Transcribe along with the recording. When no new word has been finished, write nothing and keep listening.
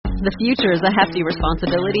The future is a hefty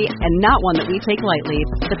responsibility and not one that we take lightly.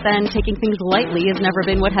 But then taking things lightly has never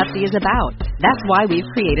been what Hefty is about. That's why we've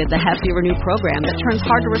created the Hefty Renew program that turns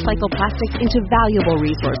hard-to-recycle plastics into valuable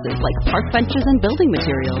resources like park benches and building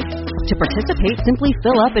materials. To participate, simply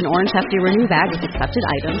fill up an orange Hefty Renew bag with accepted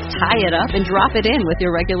items, tie it up, and drop it in with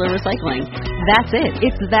your regular recycling. That's it.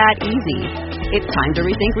 It's that easy. It's time to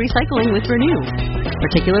rethink recycling with Renew.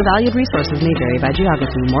 Particular valued resources may vary by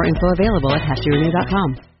geography. More info available at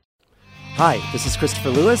heftyrenew.com. Hi, this is Christopher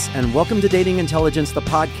Lewis, and welcome to Dating Intelligence, the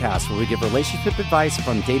podcast where we give relationship advice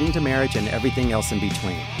from dating to marriage and everything else in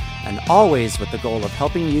between. And always with the goal of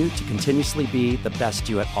helping you to continuously be the best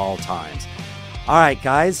you at all times. All right,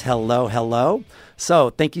 guys, hello.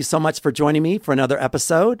 So thank you so much for joining me for another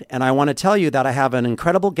episode. And I want to tell you that I have an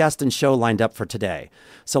incredible guest and show lined up for today.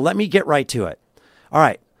 So let me get right to it. All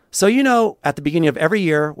right. So, at the beginning of every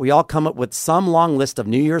year, we all come up with some long list of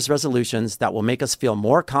New Year's resolutions that will make us feel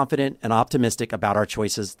more confident and optimistic about our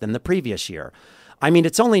choices than the previous year. I mean,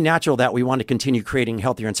 it's only natural that we want to continue creating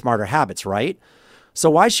healthier and smarter habits, right? So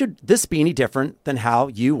why should this be any different than how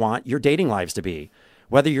you want your dating lives to be?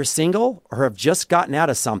 Whether you're single or have just gotten out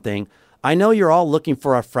of something, I know you're all looking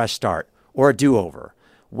for a fresh start or a do-over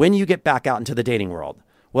when you get back out into the dating world.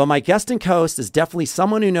 Well, my guest and co-host is definitely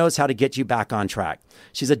someone who knows how to get you back on track.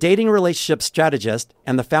 She's a dating relationship strategist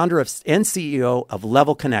and the founder and CEO of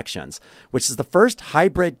Level Connections, which is the first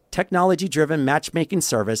hybrid technology-driven matchmaking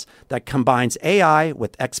service that combines AI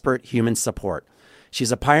with expert human support.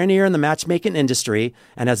 She's a pioneer in the matchmaking industry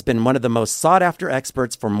and has been one of the most sought-after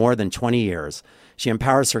experts for more than 20 years. She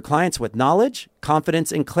empowers her clients with knowledge,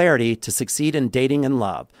 confidence, and clarity to succeed in dating and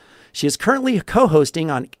love. She is currently co-hosting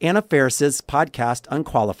on Anna Faris's podcast,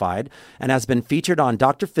 Unqualified, and has been featured on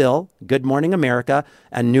Dr. Phil, Good Morning America,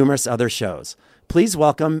 and numerous other shows. Please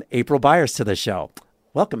welcome April Byers to the show.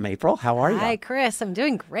 Welcome, April. How are you? Hi, Chris. I'm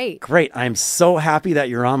doing great. Great. I'm so happy that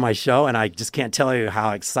you're on my show, and I just can't tell you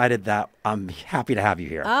how excited that I'm happy to have you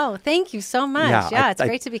here. Oh, thank you so much. Yeah, it's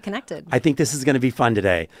great to be connected. I think this is going to be fun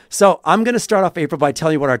today. So I'm going to start off, April, by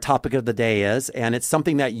telling you what our topic of the day is, and it's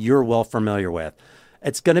something that you're well familiar with.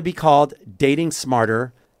 It's going to be called Dating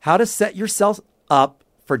Smarter, How to Set Yourself Up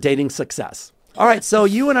for Dating Success. All right, so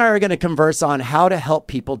you and I are going to converse on how to help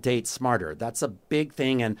people date smarter. That's a big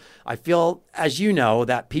thing, and I feel, as you know,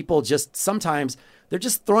 that people just sometimes, they're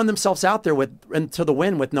just throwing themselves out there into the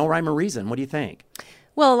wind with no rhyme or reason. What do you think?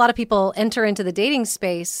 Well, a lot of people enter into the dating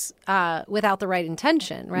space without the right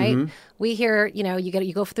intention, right? Mm-hmm. We hear,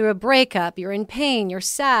 you go through a breakup, you're in pain, you're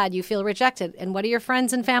sad, you feel rejected, and what do your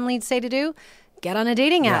friends and family say to do? Get on a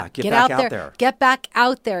dating app. Get out there. Get back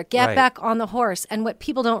out there. Get right. back on the horse. And what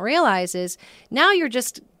people don't realize is now you're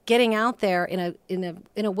just getting out there in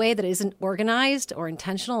a way that isn't organized or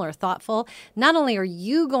intentional or thoughtful. Not only are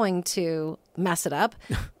you going to mess it up,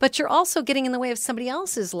 but you're also getting in the way of somebody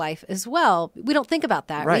else's life as well. We don't think about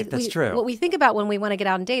that. Right, that's true. What we think about when we want to get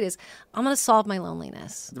out and date is, I'm going to solve my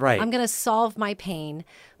loneliness. Right. I'm going to solve my pain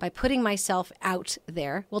by putting myself out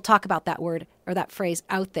there. We'll talk about that word or that phrase,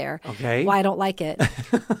 out there. Okay. Why I don't like it.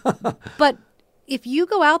 But if you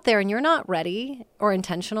go out there and you're not ready or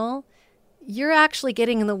intentional, you're actually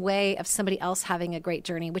getting in the way of somebody else having a great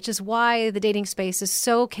journey, which is why the dating space is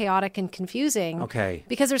so chaotic and confusing. Okay.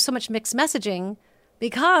 Because there's so much mixed messaging,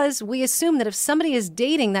 because we assume that if somebody is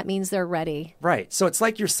dating, that means they're ready. Right. So it's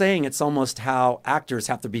like you're saying it's almost how actors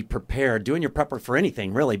have to be prepared, doing your prep for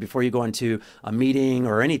anything, really, before you go into a meeting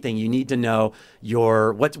or anything. You need to know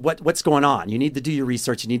what's going on. You need to do your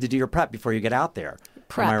research. You need to do your prep before you get out there.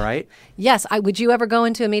 Prep. Am I right? Yes. Would you ever go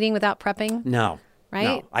into a meeting without prepping? No.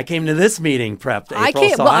 Right? No. I came to this meeting prepped,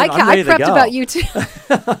 April, I prepped about you too.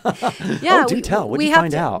 Yeah, do tell. What did you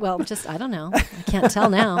find out? Well, I don't know. I can't tell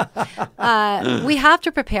now. We have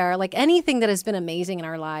to prepare. Like anything that has been amazing in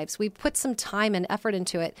our lives, we put some time and effort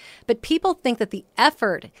into it. But people think that the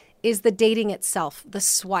effort is the dating itself, the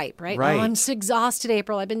swipe, right? Right. Oh, I'm so exhausted,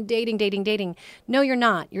 April. I've been dating. No, you're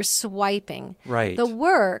not. You're swiping. Right. The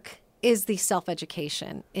work is the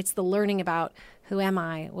self-education. It's the learning about, who am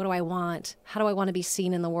I? What do I want? How do I want to be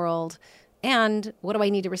seen in the world? And what do I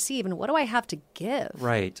need to receive? And what do I have to give?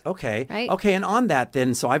 Right. Okay. Right? Okay. And on that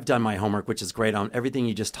then, so I've done my homework, which is great on everything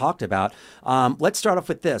you just talked about. Let's start off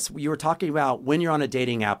with this. You were talking about when you're on a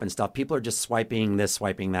dating app and stuff, people are just swiping this,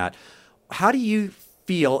 swiping that. How do you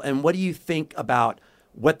feel and what do you think about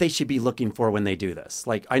what they should be looking for when they do this?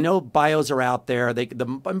 Like, I know bios are out there.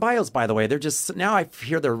 And bios, by the way, they're just, now I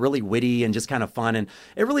hear they're really witty and just kind of fun. And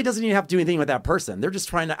it really doesn't even have to do anything with that person. They're just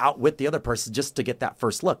trying to outwit the other person just to get that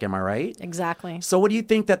first look. Am I right? Exactly. So what do you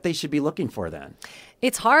think that they should be looking for then?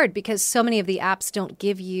 It's hard because so many of the apps don't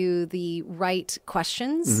give you the right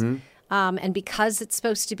questions. Mm-hmm. And because it's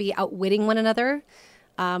supposed to be outwitting one another,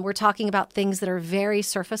 we're talking about things that are very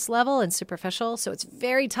surface level and superficial. So it's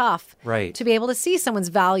very tough to be able to see someone's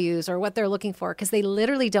values or what they're looking for because they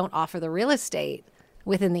literally don't offer the real estate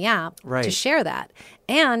within the app to share that.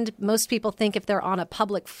 And most people think if they're on a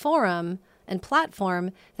public forum and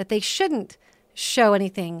platform that they shouldn't show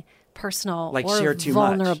anything personal like or share too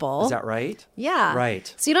vulnerable. Much. Is that right? Yeah.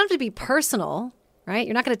 Right. So you don't have to be personal. Right?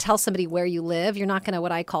 You're not going to tell somebody where you live. You're not going to,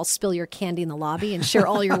 what I call, spill your candy in the lobby and share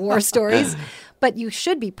all your war stories. But you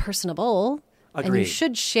should be personable. Agreed. And you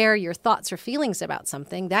should share your thoughts or feelings about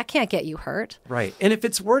something. That can't get you hurt. Right. And if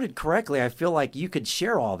it's worded correctly, I feel like you could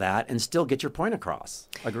share all that and still get your point across.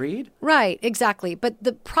 Agreed? Right. Exactly. But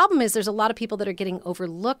the problem is there's a lot of people that are getting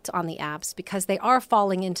overlooked on the apps because they are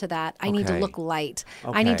falling into that. I need to look light.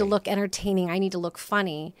 I need to look entertaining. I need to look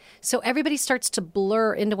funny. So everybody starts to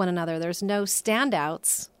blur into one another. There's no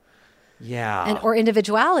standouts. Yeah. Or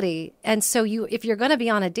individuality. And so if you're going to be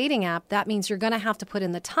on a dating app, that means you're going to have to put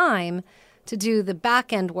in the time to do the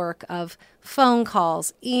back end work of phone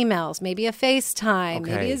calls, emails, maybe a FaceTime,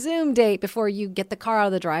 maybe a Zoom date before you get the car out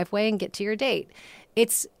of the driveway and get to your date.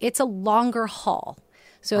 It's a longer haul.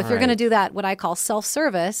 So if you're going to do that, what I call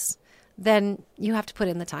self-service, then you have to put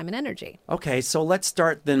in the time and energy. Okay, so let's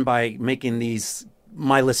start then by making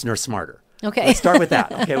my listeners smarter. Okay. Let's start with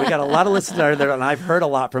that. Okay, we got a lot of listeners out there, and I've heard a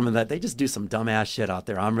lot from them that they just do some dumbass shit out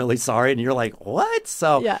there. I'm really sorry. And you're like, what?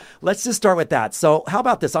 So let's just start with that. So how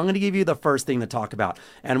about this? I'm going to give you the first thing to talk about.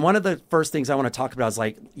 And one of the first things I want to talk about is,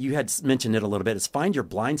 like you had mentioned it a little bit, is find your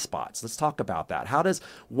blind spots. Let's talk about that. How does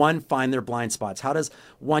one find their blind spots? How does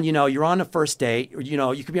one, you're on a first date,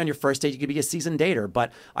 you could be on your first date, you could be a seasoned dater,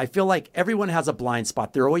 but I feel like everyone has a blind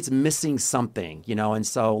spot. They're always missing something, and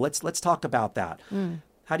so let's talk about that.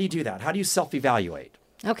 How do you do that? How do you self-evaluate?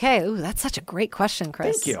 Okay. Ooh, that's such a great question,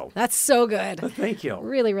 Chris. Thank you. That's so good. Thank you.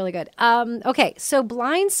 Really, really good. Okay. So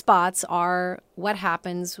blind spots are what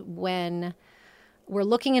happens when we're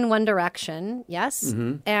looking in one direction, yes,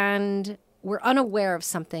 and we're unaware of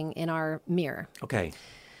something in our mirror. Okay.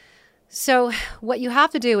 So what you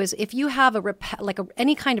have to do is if you have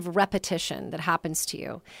any kind of repetition that happens to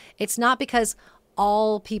you, it's not because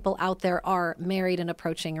all people out there are married and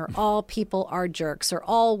approaching, or all people are jerks, or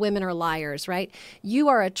all women are liars, right? You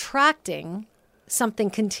are attracting something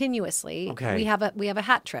continuously. Okay. We have a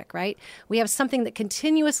hat trick, right? We have something that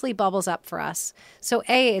continuously bubbles up for us. So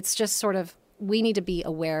it's just sort of, we need to be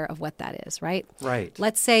aware of what that is, right? Right.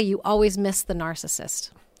 Let's say you always miss the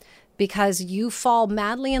narcissist because you fall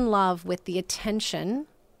madly in love with the attention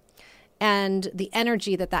and the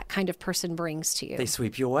energy that kind of person brings to you. They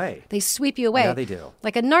sweep you away. Yeah, they do.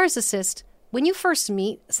 Like a narcissist, when you first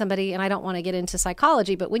meet somebody, and I don't want to get into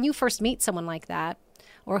psychology, but when you first meet someone like that,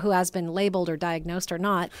 or who has been labeled or diagnosed or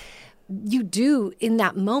not, you do in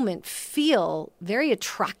that moment feel very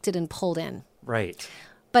attracted and pulled in. Right.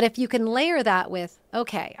 But if you can layer that with,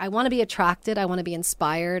 okay, I want to be attracted, I want to be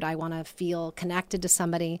inspired, I want to feel connected to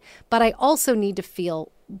somebody, but I also need to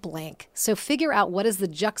feel blank. So figure out what is the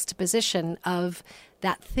juxtaposition of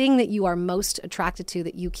that thing that you are most attracted to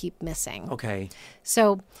that you keep missing. Okay.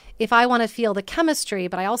 So if I want to feel the chemistry,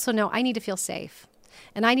 but I also know I need to feel safe.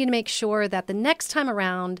 And I need to make sure that the next time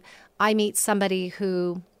around I meet somebody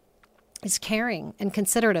who is caring and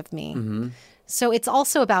considerate of me. Mm-hmm. So it's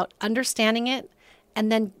also about understanding it and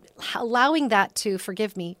then allowing that to,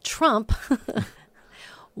 forgive me, trump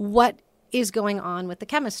what is going on with the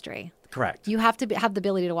chemistry. Correct. You have to have the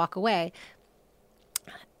ability to walk away.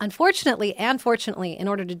 Unfortunately and fortunately, in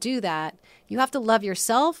order to do that, you have to love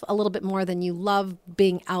yourself a little bit more than you love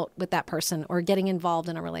being out with that person or getting involved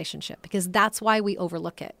in a relationship, because that's why we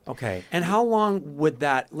overlook it. Okay. And how long would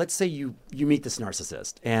that, let's say you meet this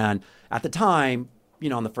narcissist, and at the time,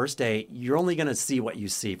 on the first date, you're only going to see what you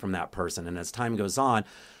see from that person. And as time goes on,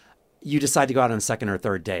 you decide to go out on a second or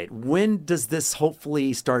third date. When does this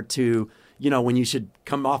hopefully start to, when you should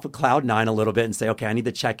come off of cloud nine a little bit and say, okay, I need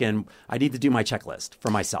to check in. I need to do my checklist for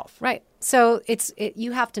myself. Right. So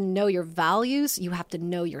you have to know your values. You have to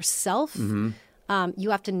know yourself. Mm-hmm. You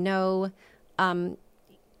have to know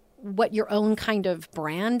what your own kind of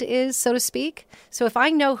brand is, so to speak. So if I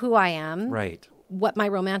know who I am, right, what my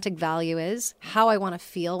romantic value is, how I want to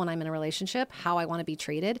feel when I'm in a relationship, how I want to be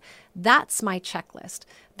treated, that's my checklist.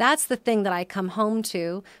 That's the thing that I come home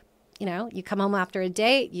to. You come home after a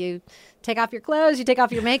date, you take off your clothes, you take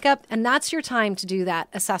off your makeup, and that's your time to do that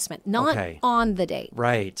assessment, not on the date.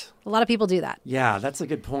 Right. A lot of people do that. Yeah, that's a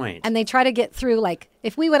good point. And they try to get through, like,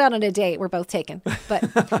 if we went out on a date, we're both taken.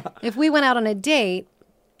 But if we went out on a date,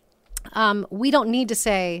 we don't need to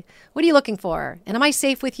say, what are you looking for? And am I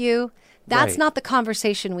safe with you? That's Right. not the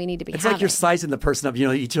conversation we need to be It's having. like you're sizing the person up,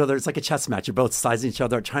 each other. It's like a chess match. You're both sizing each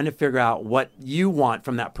other, trying to figure out what you want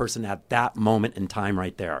from that person at that moment in time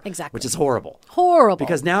right there. Exactly. Which is horrible. Horrible.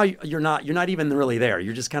 Because now you're not even really there.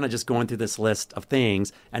 You're just kind of just going through this list of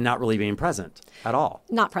things and not really being present at all.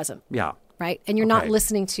 Not present. Yeah. Right? And you're not Okay.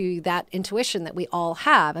 listening to that intuition that we all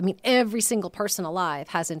have. I mean, every single person alive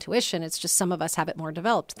has intuition. It's just some of us have it more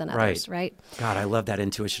developed than others, right? God, I love that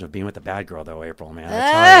intuition of being with the bad girl, though, April,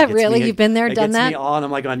 man. Really? You've been there, done that? It gets me on. I'm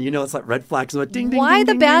like, it's like red flags. I'm like, ding, ding, Why ding,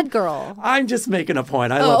 the ding, bad ding. girl? I'm just making a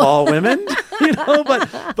point. I love all women,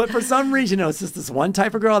 but for some reason, it's just this one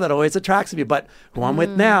type of girl that always attracts me. But who I'm with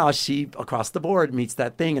now, she across the board meets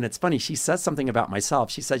that thing. And it's funny. She says something about myself.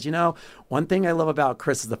 She says, one thing I love about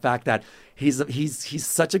Chris is the fact that he's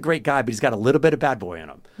such a great guy, but he's got a little bit of bad boy in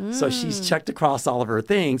him. So she's checked across all of her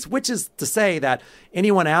things, which is to say that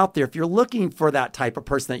anyone out there, if you're looking for that type of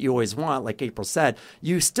person that you always want, like April said,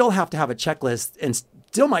 you still have to have a checklist and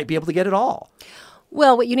still might be able to get it all.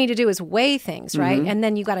 Well, what you need to do is weigh things, right? Mm-hmm. And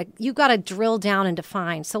then you got to drill down and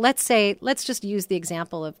define. So let's just use the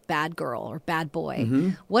example of bad girl or bad boy. Mm-hmm.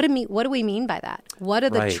 What do we mean by that? What are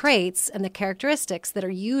the Right. traits and the characteristics that are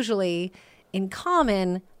usually in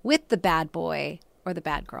common with the bad boy or the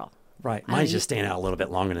bad girl? Right. Mine's just staying out a little bit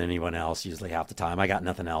longer than anyone else, usually half the time. I got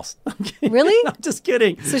nothing else. I'm kidding. Really? I'm just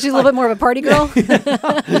kidding. So she's a little bit more of a party girl?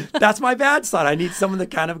 That's my bad side. I need someone to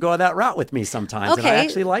kind of go that route with me sometimes. And I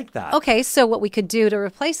actually like that. Okay, so what we could do to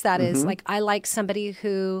replace that is Mm-hmm. like I like somebody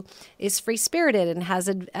who is free spirited and has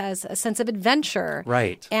a sense of adventure,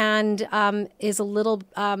 Right. And is a little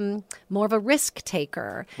more of a risk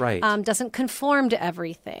taker, Right. Doesn't conform to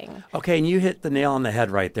everything. Okay, and you hit the nail on the head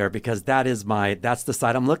right there because that's the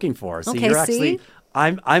side I'm looking for. So Okay, you're actually see?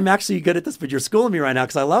 I'm actually good at this, but you're schooling me right now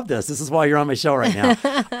because I love this. This is why you're on my show right now.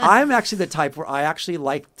 I'm actually the type where I actually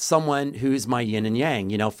like someone who's my yin and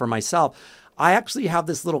yang. For myself, I actually have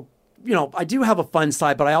this little, I do have a fun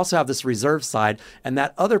side, but I also have this reserved side. And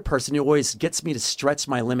that other person who always gets me to stretch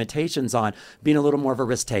my limitations on being a little more of a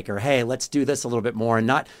risk taker. Hey, let's do this a little bit more and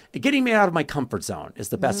not getting me out of my comfort zone is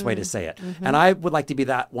the best way to say it. Mm-hmm. And I would like to be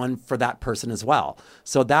that one for that person as well.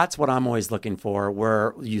 So that's what I'm always looking for,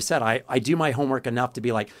 where you said I do my homework enough to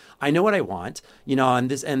be like, I know what I want, and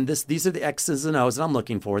these are the X's and O's that I'm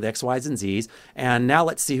looking for, the X, Y's, and Z's. And now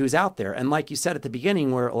let's see who's out there. And like you said at the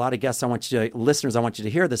beginning, where a lot of guests, listeners, I want you to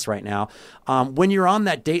hear this right now. When you're on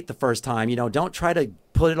that date the first time, don't try to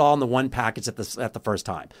put it all in the one package at the first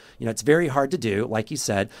time. It's very hard to do, like you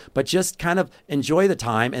said, but just kind of enjoy the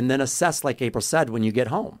time and then assess, like April said, when you get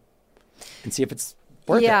home and see if it's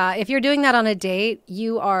worth it. Yeah, if you're doing that on a date,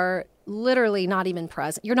 you are literally not even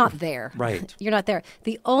present. You're not there. Right. You're not there.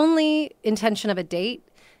 The only intention of a date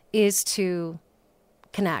is to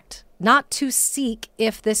connect, not to seek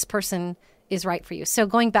if this person is right for you. So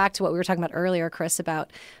going back to what we were talking about earlier, Chris,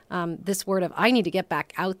 about this word of I need to get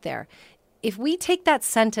back out there. If we take that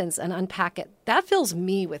sentence and unpack it, that fills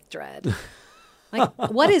me with dread. Like,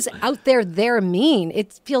 what does out there mean?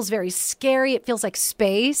 It feels very scary. It feels like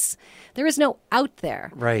space. There is no out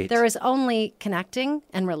there. Right. There is only connecting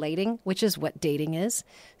and relating, which is what dating is.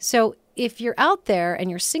 So if you're out there and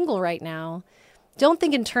you're single right now, don't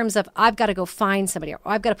think in terms of I've got to go find somebody or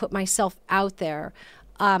I've got to put myself out there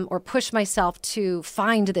or push myself to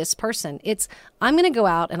find this person. It's I'm going to go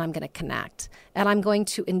out and I'm going to connect and I'm going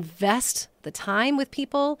to invest the time with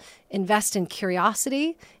people, invest in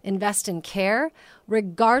curiosity, invest in care,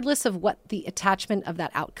 regardless of what the attachment of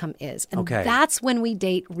that outcome is. And Okay. that's when we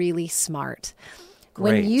date really smart.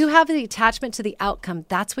 Great. When you have the attachment to the outcome,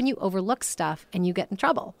 that's when you overlook stuff and you get in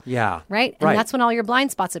trouble. Yeah. Right? And that's when all your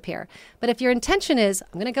blind spots appear. But if your intention is,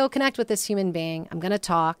 I'm going to go connect with this human being, I'm going to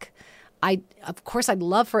talk. Of course, I'd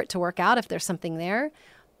love for it to work out if there's something there.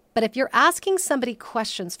 But if you're asking somebody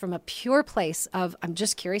questions from a pure place of, I'm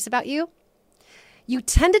just curious about you, you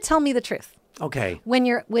tend to tell me the truth. Okay. When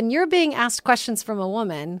you're being asked questions from a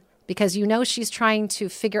woman because she's trying to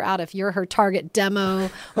figure out if you're her target demo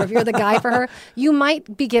or if you're the guy for her, you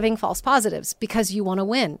might be giving false positives because you want to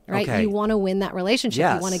win, right? Okay. You want to win that relationship.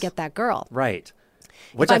 Yes. You want to get that girl. Right.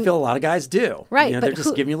 Which I feel a lot of guys do. Right, They're but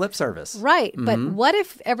just giving you lip service. Right. But what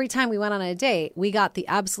if every time we went on a date, we got the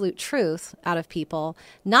absolute truth out of people,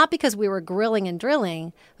 not because we were grilling and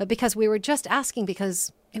drilling, but because we were just asking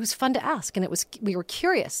because it was fun to ask and we were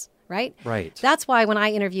curious, right? Right. That's why when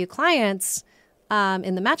I interview clients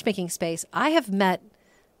in the matchmaking space, I have met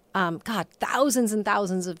thousands and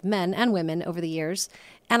thousands of men and women over the years.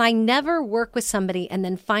 And I never work with somebody and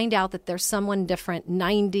then find out that there's someone different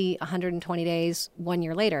 90, 120 days, 1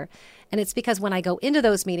 year later. And it's because when I go into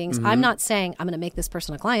those meetings, I'm not saying I'm going to make this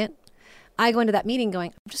person a client. I go into that meeting going,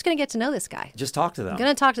 I'm just going to get to know this guy. Just talk to them. I'm going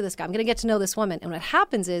to talk to this guy. I'm going to get to know this woman. And what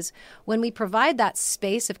happens is when we provide that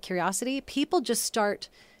space of curiosity, people just start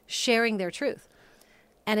sharing their truth.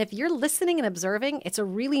 And if you're listening and observing, it's a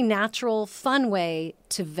really natural, fun way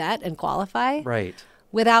to vet and qualify. Right.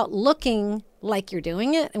 Without looking like you're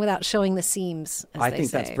doing it and without showing the seams, as I they think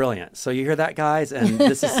say. that's brilliant. So you hear that, guys? And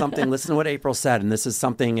this is something, listen to what April said. And this is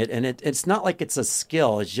something, it's not like it's a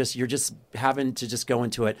skill. It's just, you're just having to just go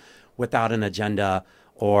into it without an agenda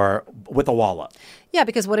or with a wall up. Yeah,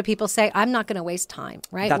 because what do people say? I'm not going to waste time,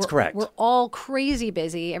 right? That's correct. We're all crazy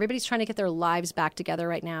busy. Everybody's trying to get their lives back together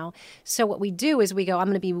right now. So what we do is we go, I'm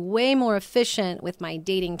going to be way more efficient with my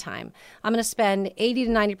dating time. I'm going to spend 80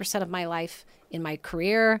 to 90% of my life in my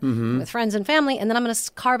career, with friends and family, and then I'm going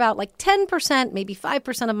to carve out like 10%, maybe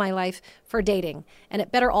 5% of my life for dating, and it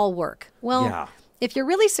better all work. Well, if you're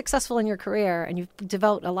really successful in your career and you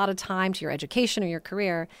devote a lot of time to your education or your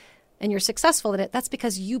career, and you're successful at it, that's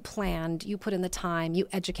because you planned, you put in the time, you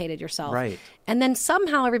educated yourself. Right. And then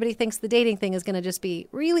somehow everybody thinks the dating thing is going to just be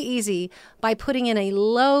really easy by putting in a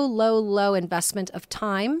low investment of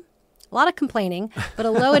time. A lot of complaining, but a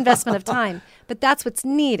low investment of time. But that's what's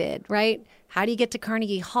needed, right? How do you get to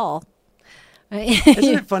Carnegie Hall? Right?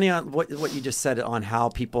 Isn't it funny on what you just said on how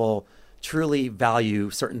people truly value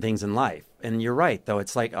certain things in life? And you're right, though.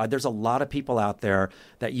 It's like there's a lot of people out there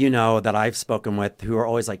that that I've spoken with who are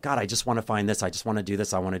always like, God, I just want to find this. I just want to do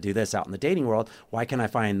this. I want to do this out in the dating world. Why can't I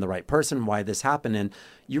find the right person? Why this happened? And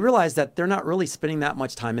you realize that they're not really spending that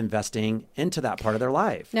much time investing into that part of their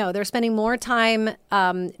life. No, they're spending more time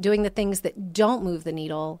doing the things that don't move the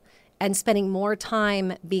needle and spending more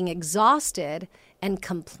time being exhausted and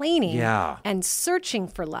complaining and searching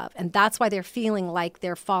for love. And that's why they're feeling like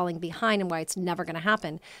they're falling behind and why it's never going to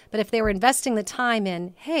happen. But if they were investing the time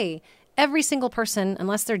in, hey, every single person,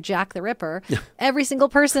 unless they're Jack the Ripper, every single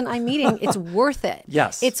person I'm meeting, it's worth it.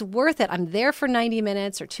 Yes. It's worth it. I'm there for 90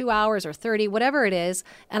 minutes or 2 hours or 30, whatever it is,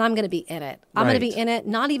 and I'm going to be in it. I'm going to be in it,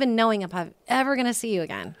 not even knowing if I'm ever going to see you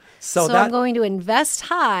again. So I'm going to invest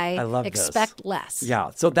high, expect less.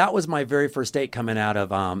 Yeah. So that was my very first date coming out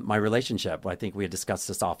of my relationship. I think we had discussed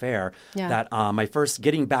this off air, that my first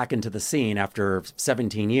getting back into the scene after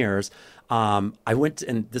 17 years, I went,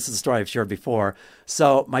 and this is a story I've shared before.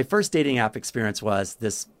 So my first dating app experience was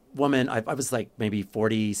this woman. I was like maybe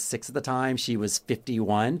 46 at the time. She was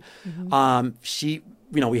 51. She,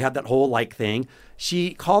 we had that whole thing.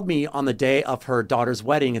 She called me on the day of her daughter's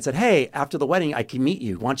wedding and said, hey, after the wedding, I can meet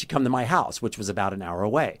you. Why don't you come to my house, which was about an hour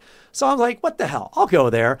away. So I'm like, what the hell? I'll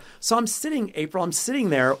go there. So I'm sitting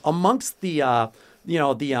there amongst the,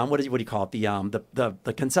 what do you call it?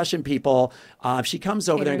 The concession people. She comes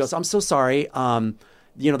over there and goes, I'm so sorry.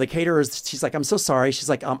 The caterers, she's like, I'm so sorry. She's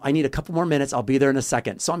like, I need a couple more minutes. I'll be there in a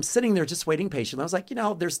second. So I'm sitting there just waiting patiently. I was like,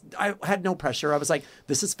 I had no pressure. I was like,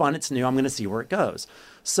 this is fun. It's new. I'm going to see where it goes.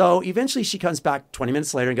 So eventually she comes back 20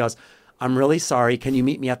 minutes later and goes, I'm really sorry. Can you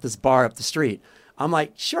meet me at this bar up the street? I'm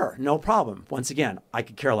like, sure, no problem. Once again, I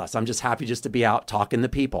could care less. I'm just happy just to be out talking to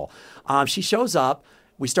people. She shows up.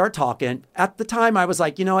 We start talking. At the time, I was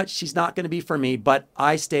like, you know what? She's not going to be for me, but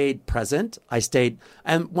I stayed present.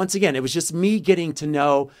 And once again, it was just me getting to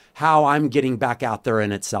know how I'm getting back out there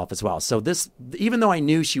in itself as well. So this, even though I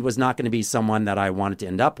knew she was not going to be someone that I wanted to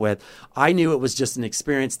end up with, I knew it was just an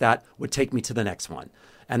experience that would take me to the next one.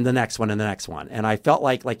 And the next one and the next one. And I felt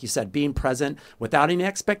like you said, being present without any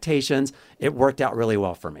expectations, it worked out really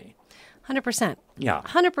well for me. 100%. Yeah.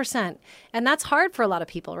 100%. And that's hard for a lot of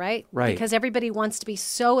people, right? Right. Because everybody wants to be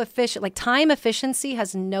so efficient. Like time efficiency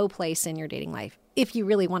has no place in your dating life if you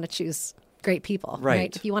really want to choose great people,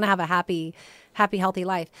 right? If you want to have a happy, healthy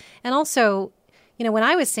life. And also, when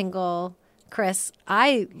I was single, Chris,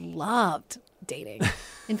 I loved dating.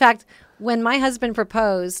 In fact, when my husband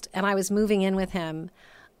proposed and I was moving in with him,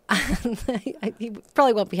 he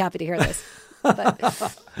probably won't be happy to hear this.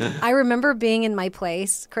 But I remember being in my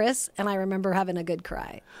place, Chris, and I remember having a good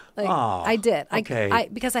cry. I did. Okay.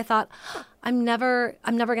 Because I thought, I'm never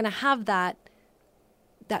going to have that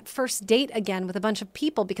first date again with a bunch of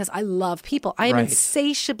people because I love people. I am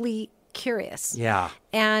insatiably curious. Yeah.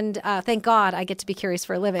 And thank God I get to be curious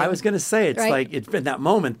for a living. I was going to say, it's like, it's been that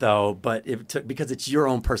moment though, but it took, because it's your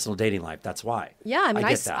own personal dating life. That's why. Yeah. I mean,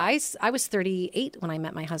 I was 38 when I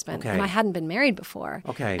met my husband and I hadn't been married before.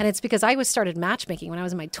 Okay. And it's because I started matchmaking when I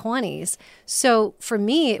was in my 20s. So for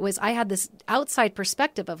me, I had this outside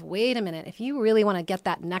perspective of, wait a minute, if you really want to get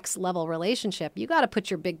that next level relationship, you got to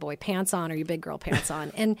put your big boy pants on or your big girl pants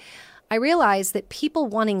on. And I realized that people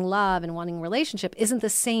wanting love and wanting relationship isn't the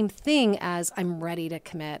same thing as I'm ready to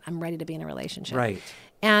commit. I'm ready to be in a relationship. Right.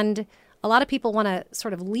 And a lot of people want to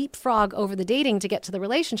sort of leapfrog over the dating to get to the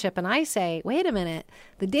relationship. And I say, wait a minute,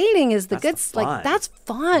 the dating is that's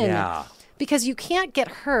fun. Yeah. Because you can't get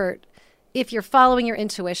hurt if you're following your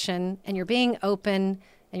intuition and you're being open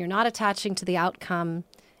and you're not attaching to the outcome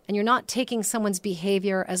and you're not taking someone's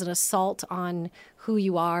behavior as an assault on who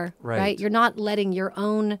you are, right? You're not letting your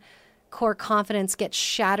own core confidence get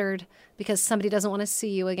shattered because somebody doesn't want to see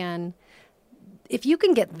you again. If you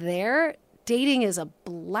can get there, dating is a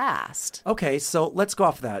blast. Okay, so let's go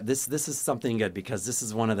off of that. This is something good because this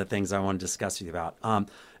is one of the things I want to discuss with you about.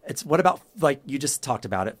 It's what about, like you just talked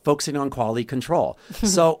about it, focusing on quality control.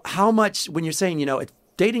 So how much, when you're saying,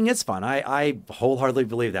 dating is fun, I wholeheartedly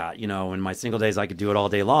believe that. In my single days, I could do it all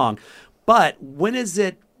day long. But when is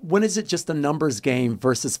it just a numbers game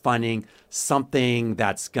versus finding something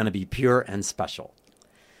that's going to be pure and special?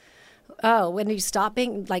 Oh, when you stop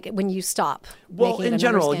being when you stop. Well, in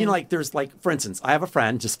general, there's for instance, I have a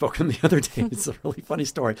friend just spoke to him the other day. It's a really funny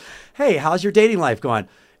story. Hey, how's your dating life going?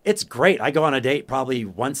 It's great. I go on a date probably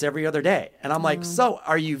once every other day. And I'm like, so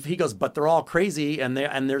are you? He goes, but they're all crazy. And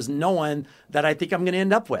there's no one that I think I'm going to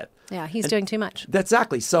end up with. Yeah, he's doing too much.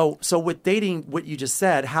 Exactly. So with dating, what you just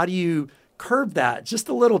said, how do you curb that just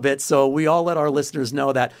a little bit so we all let our listeners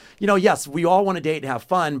know that, yes, we all want to date and have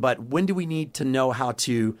fun, but when do we need to know how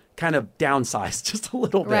to kind of downsize just a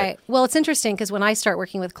little bit? Right. Well, it's interesting because when I start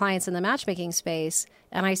working with clients in the matchmaking space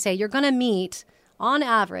and I say, you're going to meet on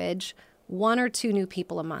average 1 or 2 new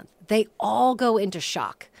people a month, they all go into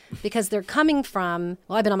shock because they're coming from,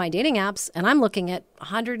 I've been on my dating apps and I'm looking at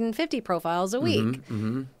 150 profiles a week.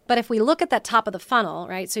 Mm-hmm. But if we look at that top of the funnel,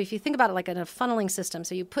 right? So if you think about it like in a funneling system,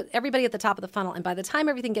 so you put everybody at the top of the funnel, and by the time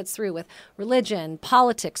everything gets through with religion,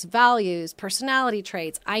 politics, values, personality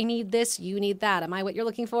traits, I need this, you need that. Am I what you're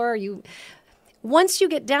looking for? Once you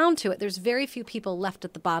get down to it, there's very few people left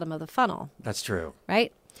at the bottom of the funnel. That's true.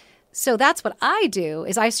 Right? So that's what I do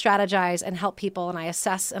is I strategize and help people and I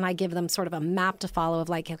assess and I give them sort of a map to follow of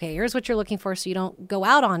like, okay, here's what you're looking for so you don't go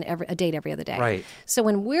out on a date every other day. Right. So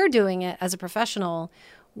when we're doing it as a professional,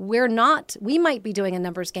 we might be doing a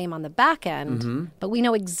numbers game on the back end, but we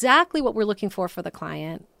know exactly what we're looking for the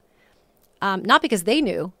client. Not because they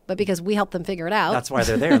knew, but because we helped them figure it out. That's why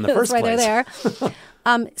they're there in the first place. That's why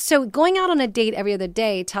they're there. So going out on a date every other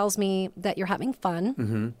day tells me that you're having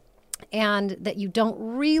fun and that you don't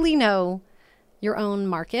really know your own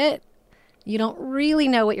market. You don't really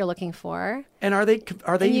know what you're looking for. And are they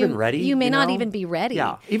even ready? You may not even be ready.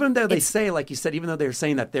 Yeah. Even though they say, like you said, even though they're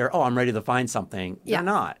saying that I'm ready to find something, they're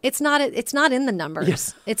not. It's not in the numbers.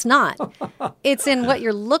 Yes. It's not. It's in what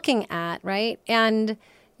you're looking at, right? And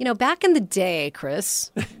back in the day, Chris.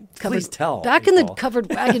 Please tell. Back in the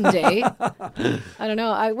covered wagon day. I don't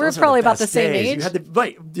know. We're probably about the same age.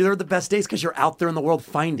 They're the best days because you're out there in the world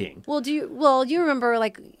finding. Well, do you remember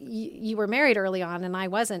like you were married early on and I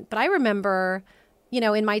wasn't, but I remember,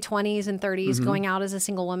 in my 20s and 30s going out as a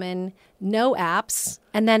single woman, no apps.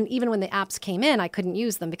 And then even when the apps came in, I couldn't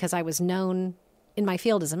use them because I was known in my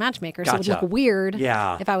field as a matchmaker. Gotcha. So it would look weird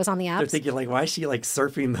if I was on the apps. They're thinking like, why is she like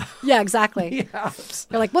surfing the Yeah, exactly. the apps?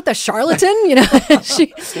 They're like, what, the charlatan?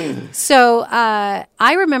 So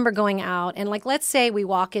I remember going out and like, let's say we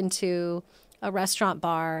walk into a restaurant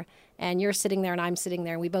bar and you're sitting there and I'm sitting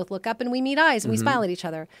there and we both look up and we meet eyes and we smile at each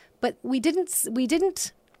other. But we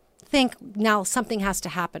didn't think now something has to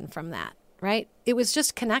happen from that, right? It was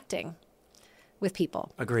just connecting with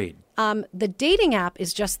people. Agreed. The dating app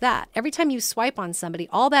is just that. Every time you swipe on somebody,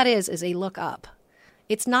 all that is a look up.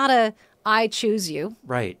 It's not a I choose you.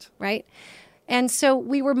 Right. Right? And so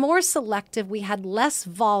we were more selective. We had less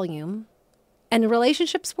volume and the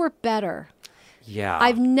relationships were better. Yeah.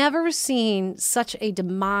 I've never seen such a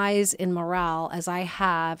demise in morale as I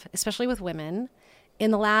have, especially with women, in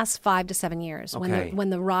the last 5 to 7 years. Okay. When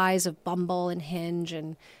the rise of Bumble and Hinge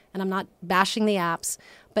and I'm not bashing the apps,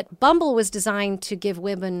 but Bumble was designed to give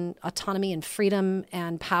women autonomy and freedom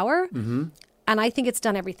and power. Mm-hmm. And I think it's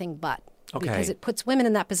done everything but. Okay. Because it puts women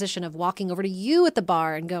in that position of walking over to you at the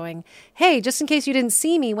bar and going, hey, just in case you didn't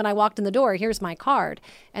see me when I walked in the door, here's my card.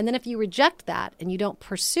 And then if you reject that and you don't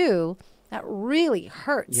pursue, that really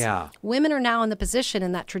hurts. Yeah. Women are now in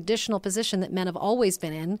that traditional position that men have always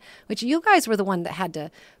been in, which you guys were the one that had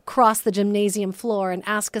to cross the gymnasium floor and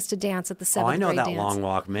ask us to dance at the 7th grade dance. I know that long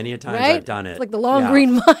walk. Many a times right? I've done it. It's like the long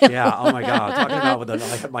green mile. Yeah. Oh my God. Talking about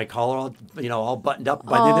I had my collar all buttoned up.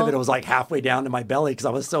 By the end of it, it was like halfway down to my belly because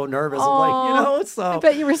I was so nervous. So. I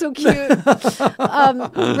bet you were so cute.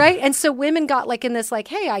 Right. And so women got like in this like,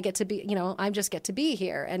 hey, I get to be, I just get to be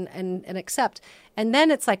here and accept. And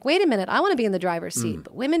then it's like, wait a minute, I want to be in the driver's seat.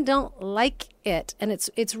 But women don't like it. And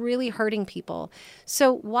it's really hurting people.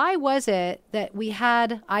 So why was it that we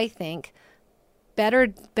had, I think, better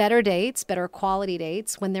dates, better quality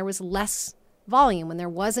dates when there was less volume, when there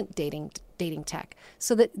wasn't dating tech?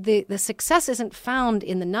 So that the success isn't found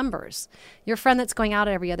in the numbers. Your friend that's going out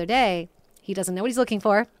every other day, he doesn't know what he's looking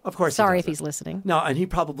for. Of course. Sorry if he's listening. No, and he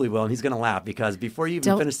probably will. And he's going to laugh because before you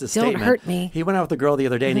even finish this don't statement, hurt me. He went out with a girl the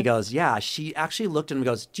other day and he goes, yeah, she actually looked at him and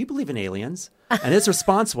goes, do you believe in aliens? And his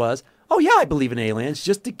response was, oh, yeah, I believe in aliens,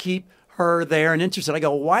 just to keep her there and interested. I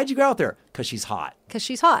go, why'd you go out there? Because she's hot. Because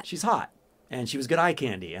she's hot. She's hot. And she was good eye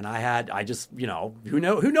candy. And I just, who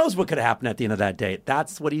knows what could have happened at the end of that date?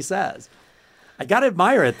 That's what he says. I got to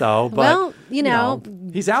admire it, though. But, well,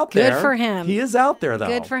 he's out there. Good for him. He is out there, though.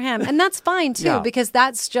 Good for him. And that's fine, too, Yeah. because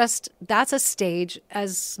that's a stage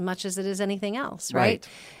as much as it is anything else, right?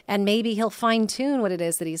 And maybe he'll fine-tune what it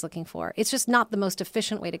is that he's looking for. It's just not the most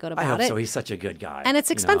efficient way to go about it. I hope so. He's such a good guy. And it's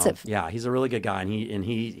expensive. Yeah, he's a really good guy. And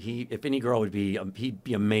he if any girl would be, he'd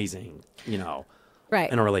be amazing, Right.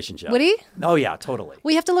 in a relationship. Would he? Oh, yeah, totally.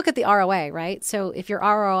 We have to look at the ROI, right? So if your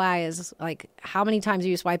ROI is like, how many times are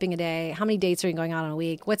you swiping a day? How many dates are you going out on a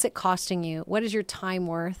week? What's it costing you? What is your time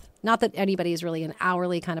worth? Not that anybody is really an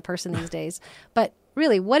hourly kind of person these days, but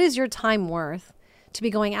really, what is your time worth to be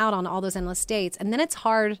going out on all those endless dates? And then it's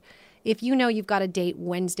hard if you've got a date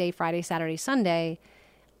Wednesday, Friday, Saturday, Sunday.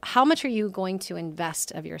 How much are you going to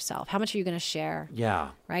invest of yourself? How much are you going to share? Yeah.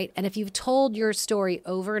 Right? And if you've told your story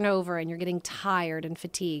over and over and you're getting tired and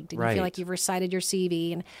fatigued and you feel like you've recited your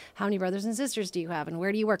CV and how many brothers and sisters do you have and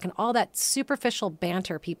where do you work and all that superficial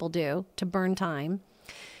banter people do to burn time,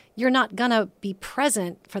 you're not going to be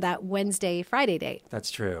present for that Wednesday, Friday date. That's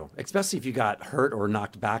true. Especially if you got hurt or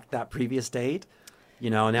knocked back that previous date.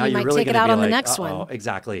 Now you you're might really take it going to out be on like, the next one.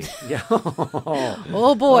 Exactly. Yeah.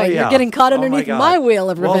 Oh boy, yeah. you're getting caught underneath God. my wheel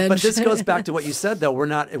of revenge. Well, but this goes back to what you said, though. We're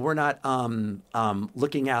not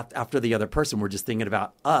looking after the other person. We're just thinking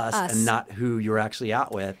about us. And not who you're actually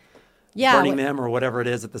out with. Burning them or whatever it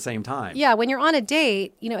is at the same time. Yeah, when you're on a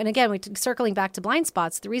date, and again, circling back to blind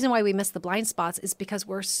spots, the reason why we miss the blind spots is because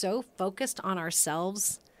we're so focused on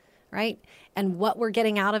ourselves, right? And what we're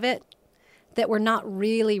getting out of it, that we're not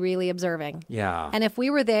really, really observing. Yeah. And if we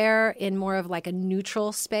were there in more of like a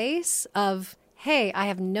neutral space of, hey, I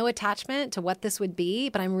have no attachment to what this would be,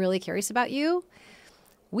 but I'm really curious about you,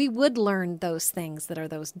 we would learn those things that are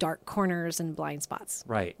those dark corners and blind spots.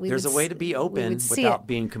 Right. There's a way to be open without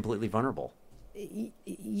being completely vulnerable.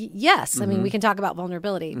 Yes. I mean, we can talk about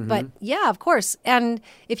vulnerability, but yeah, of course. And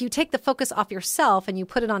if you take the focus off yourself and you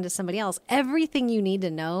put it onto somebody else, everything you need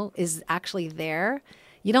to know is actually there.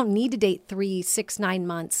 You don't need to date 3, 6, 9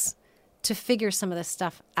 months to figure some of this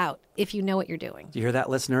stuff out if you know what you're doing. Do you hear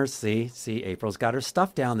that, listeners? See, April's got her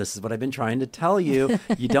stuff down. This is what I've been trying to tell you.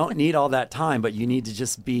 You don't need all that time, but you need to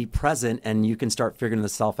just be present and you can start figuring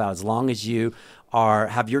this stuff out as long as you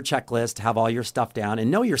have your checklist, have all your stuff down and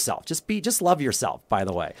know yourself. Just love yourself, by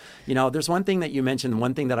the way. There's one thing that you mentioned,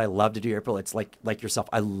 one thing that I love to do, April. It's like yourself.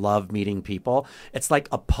 I love meeting people. It's like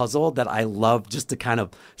a puzzle that I love just to kind of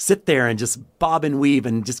sit there and just bob and weave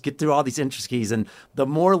and just get through all these intricacies. And the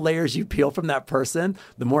more layers you peel from that person,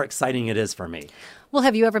 the more exciting it is for me. Well,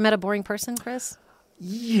 have you ever met a boring person, Chris?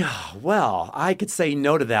 Yeah, well, I could say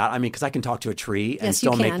no to that. I mean, because I can talk to a tree and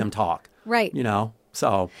still make them talk. Right.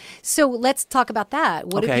 So let's talk about that.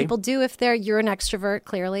 What do people do if you're an extrovert,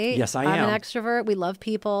 clearly? Yes, I am. I'm an extrovert. We love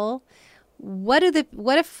people. What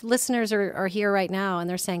if listeners are here right now and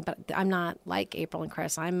they're saying, but I'm not like April and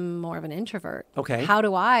Chris. I'm more of an introvert. Okay. How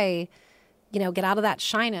do I, get out of that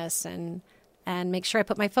shyness and make sure I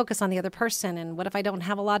put my focus on the other person? And what if I don't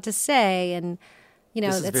have a lot to say? And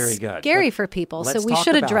this is it's very good. Scary for people. So we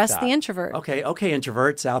should address the introvert. Okay,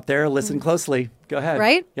 introverts out there, listen closely. Go ahead.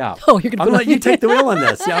 Right? Yeah. Oh, you're going to let you take the wheel on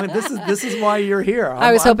this. Yeah, this is why you're here.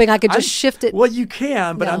 I was hoping I could just shift it. Well, you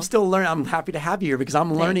can, but I'm still learning. I'm happy to have you here because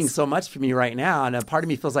I'm learning so much from you right now, and a part of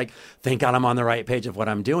me feels like, thank God I'm on the right page of what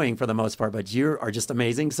I'm doing for the most part. But you are just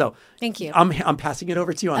amazing. So thank you. I'm passing it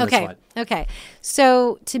over to you on this one. Okay.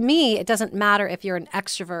 So to me, it doesn't matter if you're an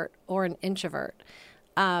extrovert or an introvert,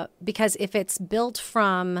 because if it's built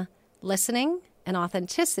from listening and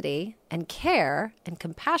authenticity and care and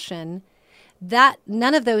compassion, that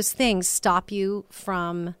none of those things stop you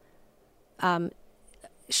from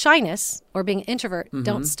shyness or being an introvert.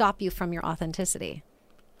 Don't stop you from your authenticity.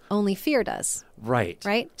 Only fear does. Right.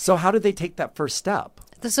 Right. So how do they take that first step?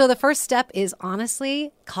 So the first step is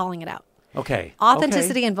honestly calling it out. Okay.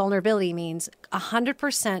 Authenticity and vulnerability means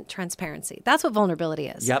 100% transparency. That's what vulnerability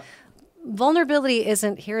is. Yep. vulnerability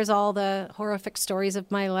isn't here's all the horrific stories of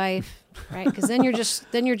my life, right? Because then you're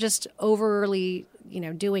just overly,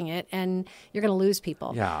 doing it, and you're going to lose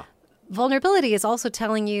people. Yeah. Vulnerability is also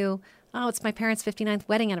telling you, oh, it's my parents' 59th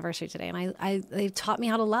wedding anniversary today, and they taught me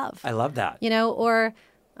how to love. I love that. Or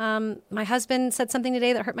my husband said something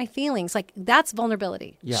today that hurt my feelings. Like, that's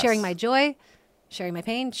vulnerability. Yes. Sharing my joy, sharing my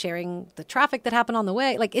pain, sharing the traffic that happened on the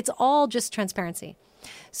way. Like, it's all just transparency.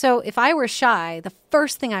 So if I were shy, the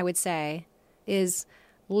first thing I would say is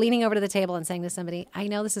leaning over to the table and saying to somebody, I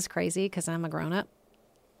know this is crazy because I'm a grown-up,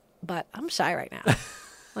 but I'm shy right now.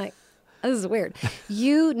 Like, this is weird.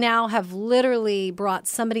 You now have literally brought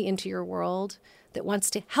somebody into your world that wants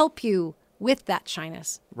to help you with that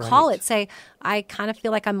shyness. Right. Call it. Say, I kind of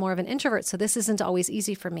feel like I'm more of an introvert, so this isn't always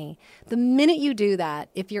easy for me. The minute you do that,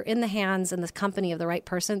 if you're in the hands and the company of the right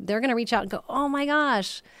person, they're going to reach out and go, oh my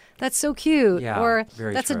gosh, that's so cute. Yeah, or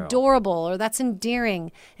very that's true. adorable, or that's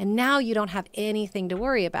endearing. And now you don't have anything to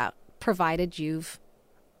worry about, provided you've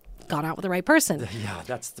gone out with the right person. Yeah,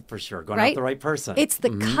 that's for sure. Going out Right? with the right person. It's the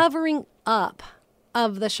covering up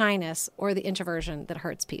of the shyness or the introversion that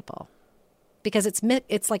hurts people. Because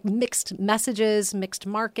it's like mixed messages, mixed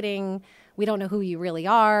marketing. We don't know who you really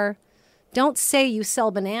are. Don't say you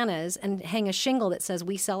sell bananas and hang a shingle that says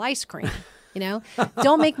we sell ice cream.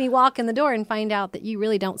 Don't make me walk in the door and find out that you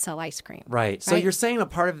really don't sell ice cream. Right. So you're saying a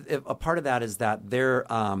part of that is that they're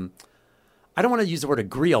I don't want to use the word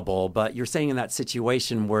agreeable, but you're saying in that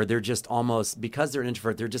situation where they're just almost, because they're an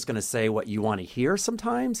introvert, they're just going to say what you want to hear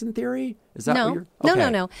sometimes, in theory? Is that what you're...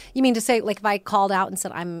 Okay. No. You mean to say, like, if I called out and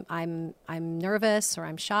said I'm nervous, or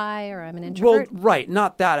I'm shy, or I'm an introvert? Well, right,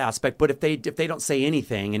 not that aspect, but if they don't say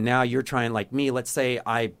anything, and now you're trying, like me, let's say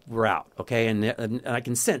we're out, okay, and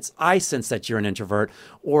I sense that you're an introvert,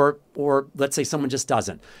 or let's say someone just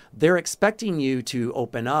doesn't. They're expecting you to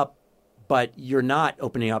open up, but you're not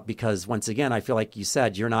opening up because, once again, I feel like you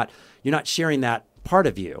said you're not sharing that part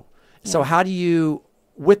of you. Yeah. So how do you,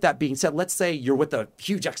 with that being said, let's say you're with a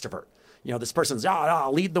huge extrovert. This person's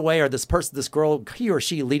lead the way, or this girl, he or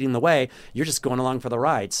she leading the way. You're just going along for the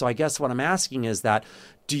ride. So I guess what I'm asking is that,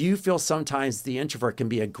 do you feel sometimes the introvert can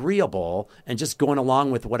be agreeable and just going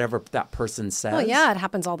along with whatever that person says? Oh, yeah, it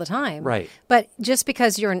happens all the time. Right. But just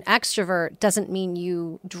because you're an extrovert doesn't mean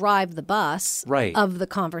you drive the bus of the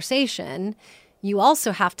conversation. You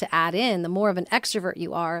also have to add in, the more of an extrovert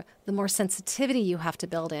you are, the more sensitivity you have to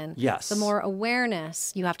build in. Yes. The more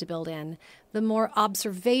awareness you have to build in. The more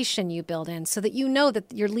observation you build in, so that you know that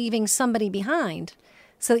you're leaving somebody behind.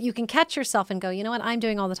 So that you can catch yourself and go, you know what, I'm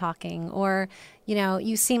doing all the talking. Or,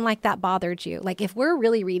 you seem like that bothered you. Like, if we're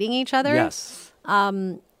really reading each other, yes.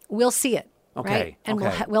 We'll see it. Okay. Right? And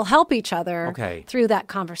okay. we'll help each other okay. through that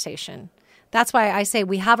conversation. That's why I say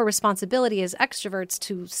we have a responsibility as extroverts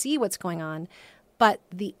to see what's going on. But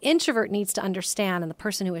the introvert needs to understand, and the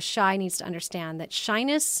person who is shy needs to understand, that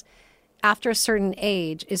shyness after a certain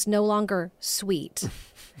age is no longer sweet.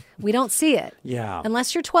 We don't see it. Yeah.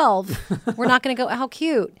 Unless you're 12, we're not going to go, how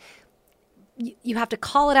cute. You have to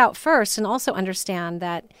call it out first, and also understand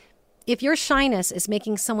that if your shyness is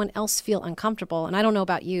making someone else feel uncomfortable, and I don't know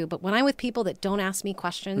about you, but when I'm with people that don't ask me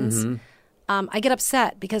questions, I get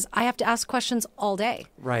upset because I have to ask questions all day.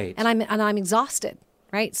 Right. And I'm exhausted.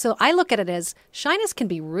 Right. So I look at it as shyness can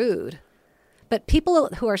be rude, but people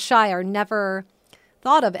who are shy are never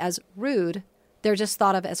thought of as rude. They're just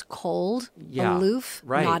thought of as cold, aloof,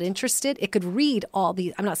 not interested. It could read all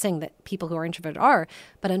these. I'm not saying that people who are introverted are,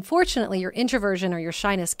 but unfortunately your introversion or your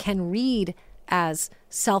shyness can read as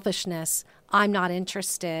selfishness. I'm not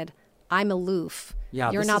interested. I'm aloof.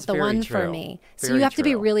 Yeah, you're not the one for me. So you have to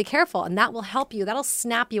be really careful, and that will help you. That'll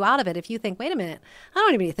snap you out of it if you think, wait a minute, I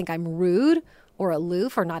don't even think I'm rude or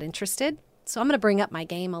aloof or not interested. So I'm going to bring up my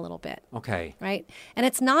game a little bit. Okay. Right? And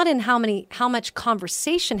it's not in how much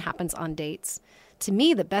conversation happens on dates. To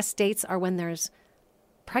me, the best dates are when there's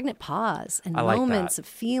pregnant pause and moments of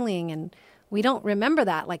feeling, and we don't remember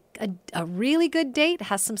that. Like a really good date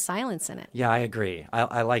has some silence in it. Yeah, I agree.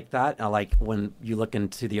 I like that. I like when you look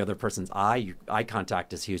into the other person's eye. Eye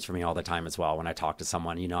contact is huge for me all the time as well. When I talk to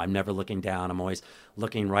someone, I'm never looking down. I'm always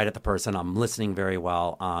looking right at the person. I'm listening very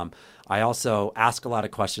well. I also ask a lot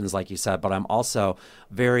of questions, like you said, but I'm also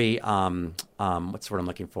very, what's the word I'm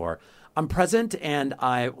looking for? I'm present, and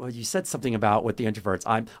you said something about with the introverts.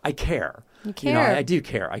 I care. You care. I do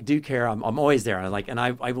care. I'm always there. And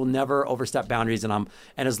I will never overstep boundaries. And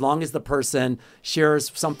as long as the person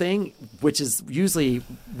shares something, which is usually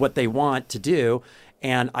what they want to do,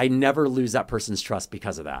 and I never lose that person's trust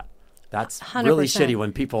because of that. That's 100%. really shitty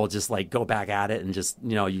when people just like go back at it and just,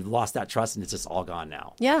 you lost that trust and it's just all gone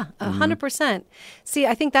now. Yeah, 100%. See,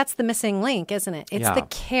 I think that's the missing link, isn't it? It's the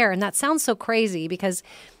care. And that sounds so crazy because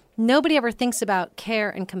nobody ever thinks about care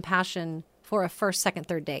and compassion for a first, second,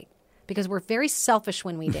 third date because we're very selfish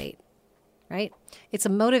when we date, right? It's a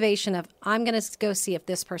motivation of, I'm going to go see if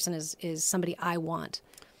this person is somebody I want.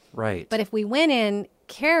 Right. But if we went in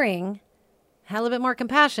caring, had a little bit more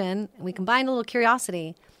compassion, and we combined a little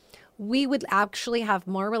curiosity, we would actually have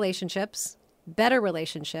more relationships, better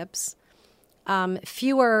relationships,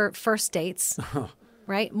 fewer first dates,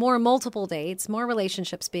 right? More multiple dates, more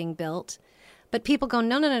relationships being built. But people go,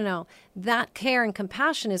 no. That care and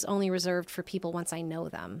compassion is only reserved for people once I know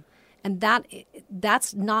them. And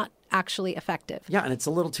that's not actually effective. Yeah, and it's a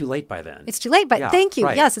little too late by then. It's too late, but thank you.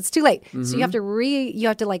 Right. Yes, it's too late. So you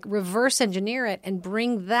have to like reverse engineer it and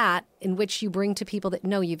bring that in which you bring to people that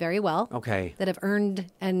know you very well. Okay. That have earned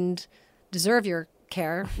and deserve your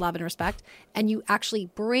care, love, and respect. And you actually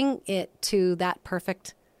bring it to that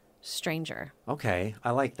perfect stranger. Okay, I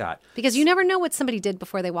like that. Because you never know what somebody did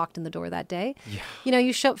before they walked in the door that day. Yeah.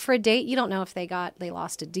 You show up for a date, you don't know if they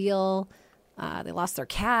lost a deal. They lost their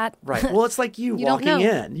cat. Right. Well, it's like you walking don't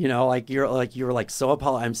know. in, you were like so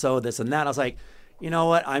apologetic. I'm so this and that. I was like, you know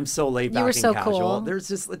what? I'm so laid back You were and so casual. cool.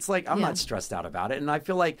 It's like, I'm not stressed out about it. And I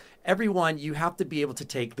feel like everyone, you have to be able to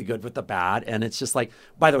take the good with the bad. And it's just like,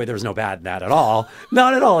 by the way, there's no bad in that at all.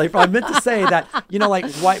 Not at all. If I meant to say that,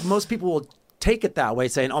 like why most people will take it that way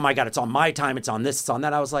saying, oh my God, it's on my time. It's on this, it's on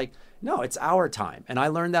that. I was like, no, it's our time. And I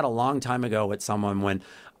learned that a long time ago with someone when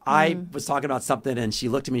I was talking about something and she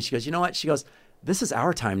looked at me, she goes, you know what? She goes, this is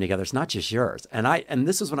our time together. It's not just yours. And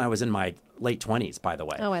this was when I was in my late 20s, by the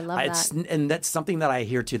way. Oh, I love that. And that's something that I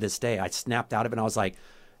hear to this day. I snapped out of it and I was like,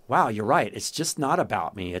 wow, you're right. It's just not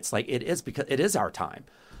about me. It's like, it is because it is our time.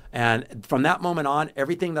 And from that moment on,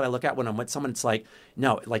 everything that I look at when I'm with someone, it's like,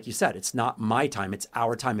 no, like you said, it's not my time. It's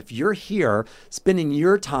our time. If you're here spending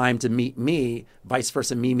your time to meet me, vice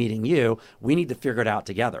versa, me meeting you, we need to figure it out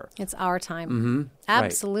together. It's our time. Mm-hmm.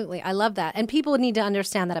 Absolutely. Right. I love that. And people need to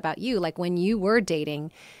understand that about you. Like when you were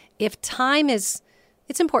dating, if time it's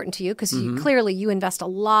important to you because clearly you invest a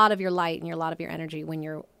lot of your light and a lot of your energy when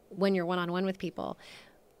you're one-on-one with people.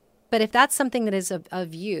 But if that's something that is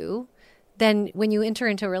of you, then when you enter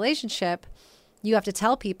into a relationship, you have to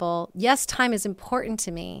tell people, yes, time is important to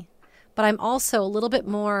me, but I'm also a little bit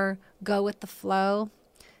more go with the flow.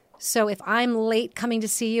 So if I'm late coming to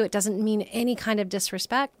see you, it doesn't mean any kind of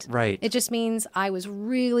disrespect. Right. It just means I was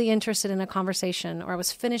really interested in a conversation or I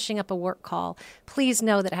was finishing up a work call. Please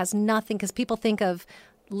know that it has nothing, because people think of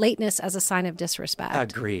lateness as a sign of disrespect.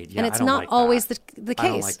 Agreed. Yeah, and it's I don't not like always that. the case. I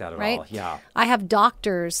don't like that at right? all. Yeah. I have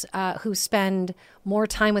doctors who spend more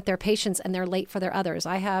time with their patients and they're late for their others.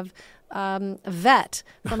 I have a vet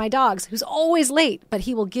for my dogs who's always late, but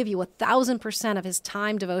he will give you 1,000% of his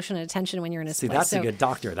time, devotion, and attention when you're in his See, place. that's a good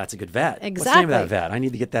doctor. That's a good vet. Exactly. What's the name of that vet? I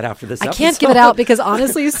need to get that after this episode. I can't give it out because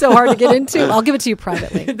honestly, it's so hard to get into. I'll give it to you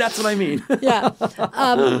privately. That's what I mean. Yeah.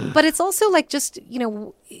 But it's also like just,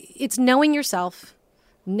 it's knowing yourself,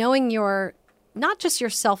 knowing your, not just your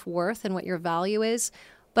self-worth and what your value is,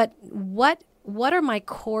 but what are my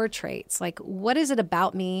core traits? Like, what is it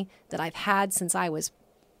about me that I've had since I was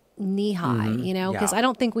knee high, because I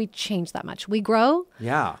don't think we change that much. We grow.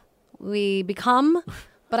 Yeah. We become,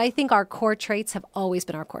 but I think our core traits have always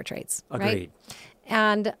been our core traits. Agreed. Right?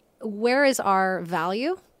 And where is our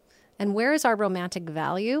value? And where is our romantic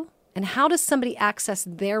value? And how does somebody access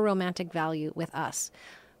their romantic value with us?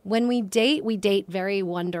 When we date very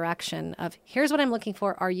one direction of, here's what I'm looking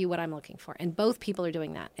for, are you what I'm looking for? And both people are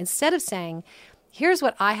doing that. Instead of saying, here's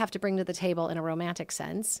what I have to bring to the table in a romantic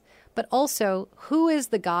sense, but also who is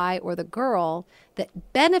the guy or the girl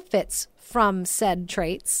that benefits from said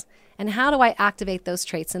traits, and how do I activate those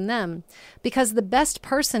traits in them? Because the best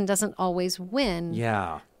person doesn't always win.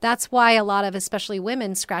 Yeah. That's why a lot of, especially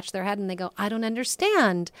women, scratch their head and they go, I don't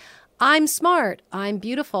understand. I'm smart. I'm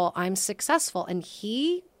beautiful. I'm successful. And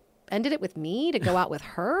he ended it with me to go out with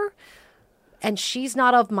her, and she's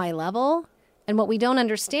not of my level. And what we don't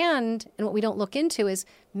understand and what we don't look into is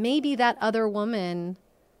maybe that other woman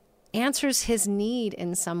answers his need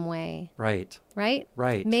in some way. Right. Right?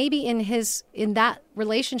 Right. Maybe in that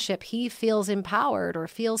relationship, he feels empowered or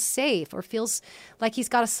feels safe or feels like he's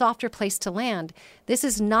got a softer place to land. This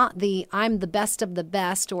is not the I'm the best of the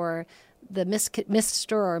best or the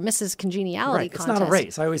Mr. or Mrs. Congeniality contest. It's not a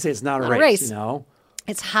race. I always say it's not a race.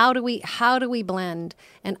 It's how do we blend?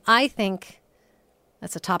 And I think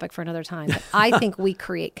that's a topic for another time. But I think we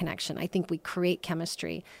create connection. I think we create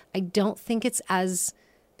chemistry. I don't think it's as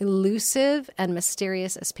elusive and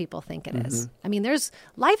mysterious as people think it is. I mean,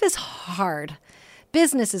 life is hard.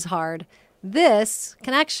 Business is hard. This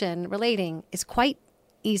connection, relating, is quite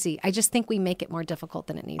easy. I just think we make it more difficult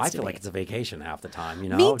than it needs to be. I feel like it's a vacation half the time, Me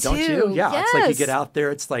don't too. you? Yeah, Yes. it's like you get out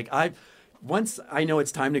there. It's like once I know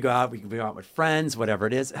it's time to go out, we can go out with friends, whatever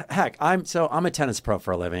it is. Heck, I'm a tennis pro for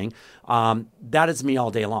a living. That is me all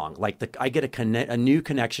day long. Like I get a new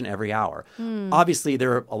connection every hour. Obviously,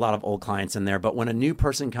 there are a lot of old clients in there, but when a new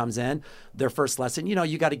person comes in, their first lesson,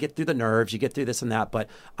 you got to get through the nerves, you get through this and that. But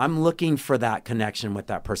I'm looking for that connection with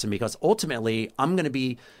that person because ultimately, I'm going to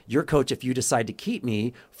be your coach if you decide to keep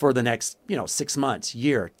me for the next 6 months,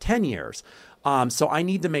 year, 10 years. So I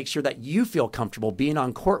need to make sure that you feel comfortable being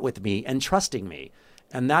on court with me and trusting me.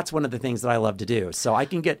 And that's one of the things that I love to do. So I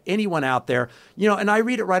can get anyone out there, and I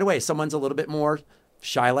read it right away. Someone's a little bit more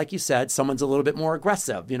shy, like you said. Someone's a little bit more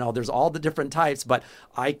aggressive. There's all the different types, but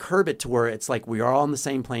I curb it to where it's like we are all on the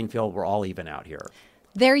same playing field. We're all even out here.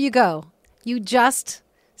 There you go. You just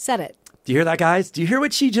said it. Do you hear that, guys? Do you hear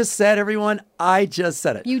what she just said, everyone? I just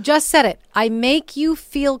said it. You just said it. I make you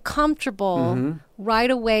feel comfortable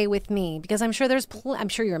right away with me because I'm sure I'm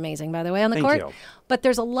sure you're amazing, by the way, on the Thank court. you. But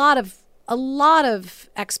there's a lot of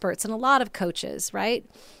experts and a lot of coaches, right?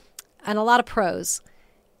 And a lot of pros.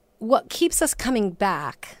 What keeps us coming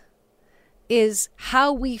back is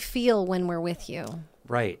how we feel when we're with you.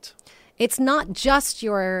 Right. It's not just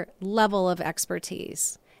your level of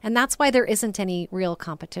expertise. And that's why there isn't any real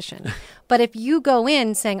competition. But if you go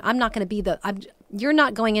in saying, I'm not going to be you're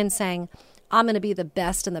not going in saying, I'm going to be the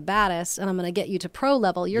best and the baddest, and I'm going to get you to pro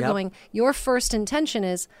level. You're going, your first intention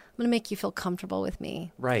is, I'm going to make you feel comfortable with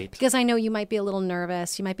me. Right. Because I know you might be a little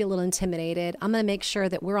nervous. You might be a little intimidated. I'm going to make sure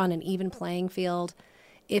that we're on an even playing field.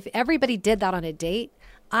 If everybody did that on a date,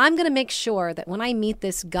 I'm going to make sure that when I meet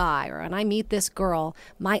this guy or when I meet this girl,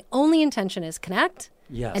 my only intention is connect.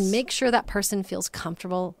 Yes. And make sure that person feels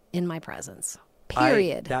comfortable in my presence.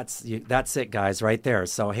 Period. That's it, guys, right there.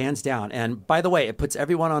 So hands down. And by the way, it puts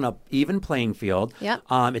everyone on an even playing field. Yep.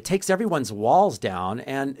 It takes everyone's walls down.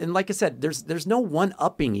 And like I said, there's no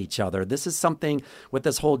one-upping each other. This is something with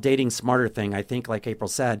this whole dating smarter thing. I think, like April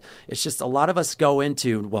said, it's just a lot of us go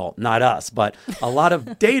into, well, not us, but a lot of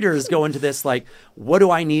daters go into this like, what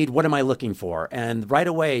do I need? What am I looking for? And right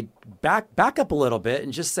away, back up a little bit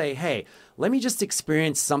and just say, hey, let me just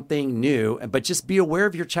experience something new, but just be aware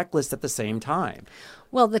of your checklist at the same time.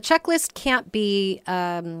 Well, the checklist can't be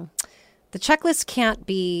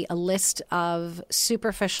a list of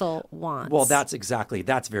superficial wants. Well, that's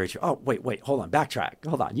very true. Oh, wait, hold on, backtrack.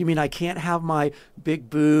 Hold on. You mean I can't have my big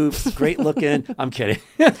boobs, great looking? I'm kidding.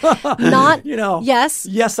 Not,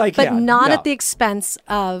 Yes, I can. But not No. at the expense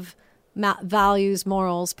of values,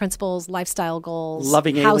 morals, principles, lifestyle goals.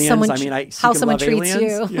 Loving how aliens. Someone, I mean, how someone treats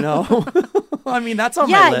aliens, you. I mean, that's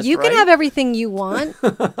on my list, you can right? have everything you want.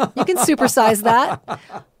 You can supersize that,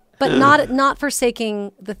 but not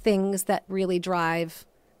forsaking the things that really drive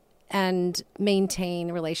and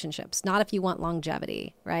maintain relationships. Not if you want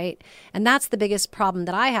longevity, right? And that's the biggest problem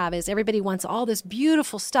that I have is everybody wants all this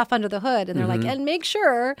beautiful stuff under the hood, and they're like, and make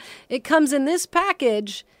sure it comes in this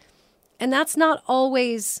package, and that's not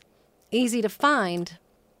always easy to find,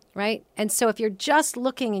 right? And so if you're just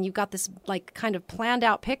looking and you've got this like kind of planned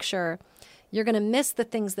out picture, you're going to miss the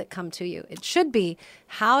things that come to you. It should be,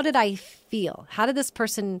 how did I feel? How did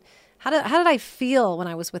I feel when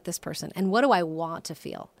I was with this person? And what do I want to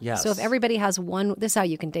feel? Yes. So if everybody has this is how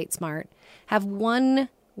you can date smart. Have one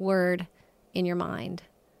word in your mind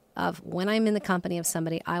of when I'm in the company of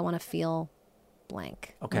somebody, I want to feel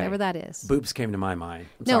blank. Okay. Whatever that is. Boobs came to my mind.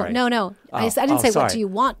 I'm No. sorry. I didn't say sorry. what do you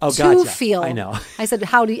want to gotcha. feel. I know. I said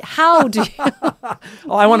how do you?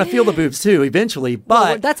 Well, I want to feel the boobs too, eventually,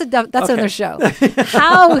 but Well, that's another show.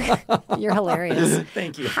 How you're hilarious.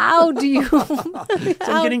 Thank you. How do you?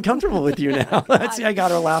 I'm getting comfortable with you now. See, I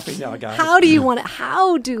got her laughing now, guys. How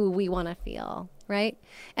do we want to feel? Right.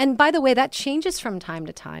 And by the way, that changes from time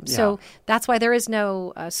to time. Yeah. So that's why there is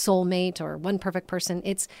no soulmate or one perfect person.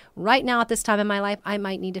 It's right now at this time in my life, I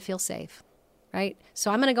might need to feel safe. Right.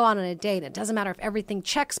 So I'm going to go out on a date. It doesn't matter if everything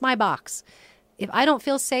checks my box. If I don't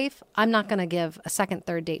feel safe, I'm not going to give a second,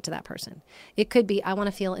 third date to that person. It could be, I want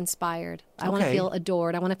to feel inspired. I want to Okay. feel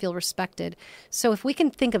adored. I want to feel respected. So if we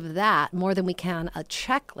can think of that more than we can a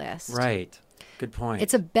checklist. Right. Good point.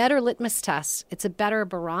 It's a better litmus test. It's a better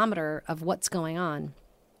barometer of what's going on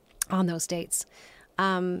those dates.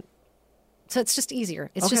 So it's just easier.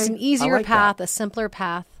 It's just Okay. an easier I like path, that. a simpler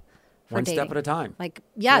path for One dating. step at a time. Like,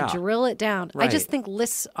 Yeah. drill it down. I Right. just think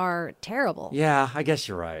lists are terrible. Yeah, I guess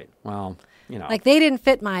you're right. Well, Like, they didn't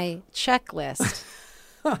fit my checklist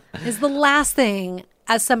is the last thing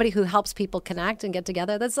as somebody who helps people connect and get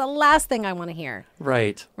together, that's the last thing I want to hear.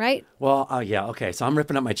 Right. Right? Well, yeah, okay. So I'm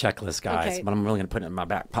ripping up my checklist, guys, Okay. but I'm really going to put it in my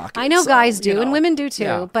back pocket. I know So, guys do, you know, and women do too.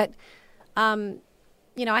 yeah. But,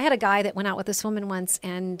 you know, I had a guy that went out with this woman once,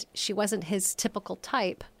 and she wasn't his typical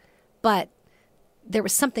type, but there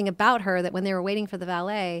was something about her that when they were waiting for the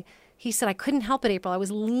valet, he said, I couldn't help it, April. I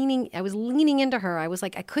was leaning into her. I was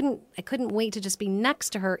like, I couldn't wait to just be next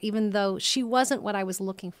to her, even though she wasn't what I was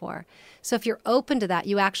looking for. So if you're open to that,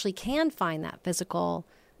 you actually can find that physical,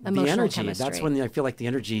 emotional the energy, chemistry. that's when I feel like the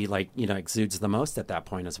energy, like, you know, exudes the most at that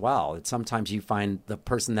point as well. It's sometimes you find the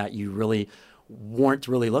person that you really weren't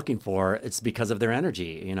really looking for, it's because of their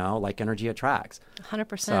energy, you know, like energy attracts.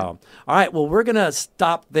 100%. So, all right, well, we're going to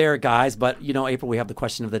stop there, guys. But, you know, April, we have the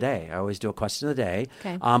question of the day. I always do a question of the day.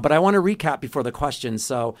 Okay. But I want to recap before the question.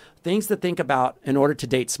 So things to think about in order to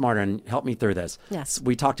date smarter, and help me through this. Yes.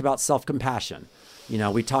 We talked about self-compassion. You know,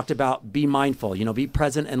 we talked about be mindful, you know, be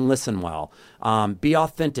present and listen well. Be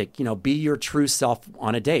authentic, you know, be your true self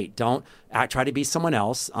on a date. Don't try to be someone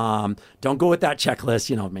else. Don't go with that checklist,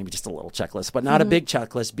 you know, maybe just a little checklist, but not a big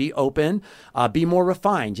checklist. Be open, be more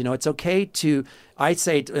refined. You know, it's okay to, I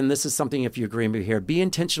say, and this is something if you agree with me here, be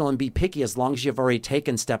intentional and be picky as long as you've already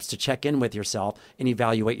taken steps to check in with yourself and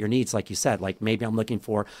evaluate your needs. Like you said, like maybe I'm looking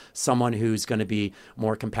for someone who's going to be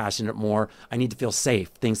more compassionate, I need to feel safe,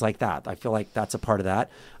 things like that. I feel like that's a part of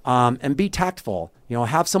that. And be tactful. You know,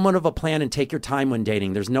 have somewhat of a plan and take your time when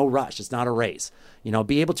dating. There's no rush. It's not a race. You know,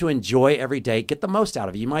 be able to enjoy every day, get the most out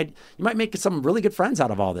of it. You might make some really good friends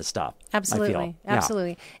out of all this stuff. Absolutely. I feel.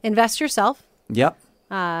 Absolutely. Invest yourself. Yep.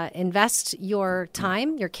 Invest your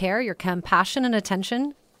time, your care, your compassion and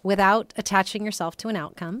attention without attaching yourself to an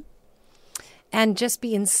outcome. And just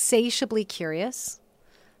be insatiably curious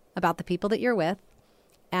about the people that you're with,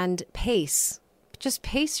 and just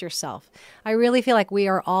pace yourself. I really feel like we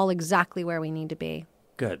are all exactly where we need to be.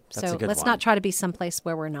 Good. That's so a good let's one. not try to be someplace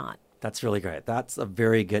where we're not. That's really great. That's a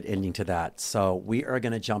very good ending to that. So we are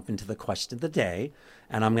going to jump into the question of the day,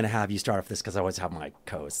 and I'm going to have you start off this because I always have my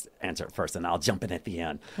co-host answer it first, and I'll jump in at the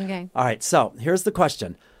end. Okay. All right. So here's the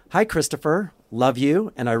question. Hi, Christopher. Love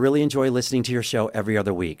you, and I really enjoy listening to your show every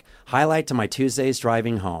other week. Highlight to my Tuesdays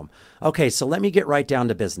driving home. Okay, so let me get right down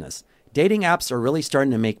to business. Dating apps are really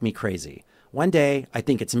starting to make me crazy. One day, I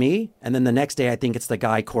think it's me, and then the next day, I think it's the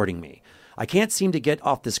guy courting me. I can't seem to get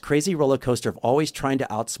off this crazy roller coaster of always trying to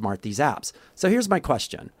outsmart these apps. So here's my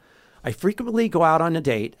question. I frequently go out on a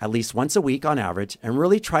date at least once a week on average and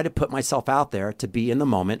really try to put myself out there to be in the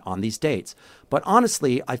moment on these dates. But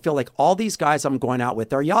honestly, I feel like all these guys I'm going out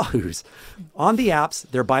with are yahoos. On the apps,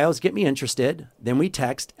 their bios get me interested, then we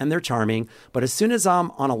text and they're charming, but as soon as I'm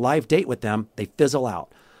on a live date with them, they fizzle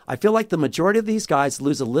out. I feel like the majority of these guys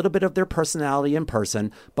lose a little bit of their personality in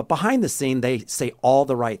person, but behind the scene, they say all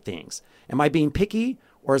the right things. Am I being picky,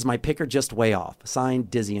 or is my picker just way off? Signed,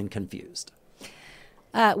 dizzy and confused.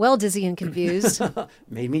 Well, dizzy and confused.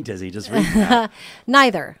 Made me dizzy. Just reading that.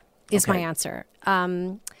 Neither is Okay. my answer.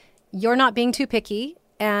 You're not being too picky,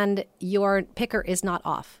 and your picker is not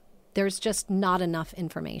off. There's just not enough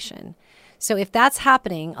information. So if that's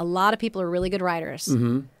happening, a lot of people are really good writers.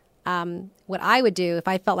 What I would do if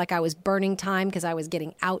I felt like I was burning time because I was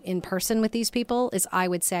getting out in person with these people is I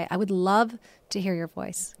would say, I would love to hear your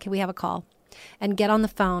voice. Can we have a call? And get on the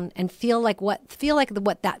phone and feel like what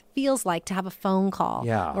that feels like to have a phone call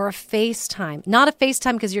Yeah. or a FaceTime. Not a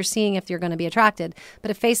FaceTime because you're seeing if you're going to be attracted,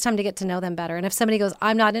 but a FaceTime to get to know them better. And if somebody goes,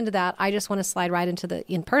 I'm not into that, I just want to slide right into the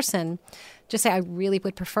in-person, just say, I really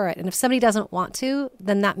would prefer it. And if somebody doesn't want to,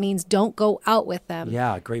 then that means don't go out with them.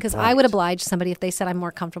 Yeah, great Because point. I would oblige somebody if they said, I'm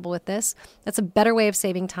more comfortable with this. That's a better way of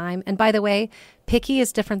saving time. And by the way, picky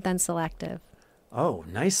is different than selective. Oh,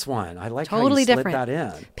 nice one. I like Totally how you slid different.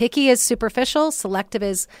 that in. Picky is superficial. Selective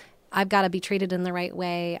is I've got to be treated in the right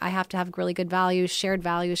way. I have to have really good values, shared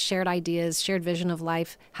ideas, shared vision of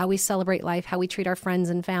life, how we celebrate life, how we treat our friends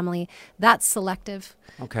and family. That's selective.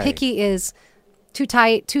 Okay. Picky is too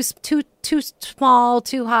tight, too small,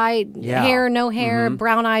 too high, Yeah. hair, no hair,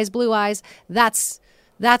 brown eyes, blue eyes. That's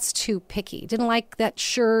too picky. Didn't like that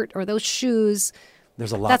shirt or those shoes.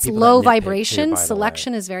 There's a lot That's of people low that nitpick vibration. too, by the way.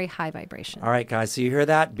 Selection is very high vibration. All right, guys. So you hear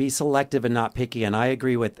that? Be selective and not picky. And I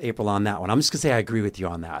agree with April on that one. I'm just going to say I agree with you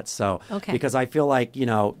on that. So, Okay. because I feel like,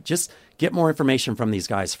 just get more information from these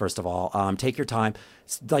guys, first of all. Take your time.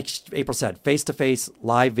 Like April said, face-to-face,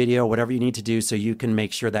 live video, whatever you need to do so you can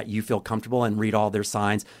make sure that you feel comfortable and read all their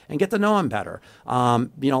signs and get to know them better. A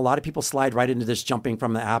lot of people slide right into this jumping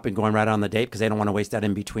from the app and going right on the date because they don't want to waste that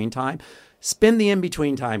in-between time. Spend the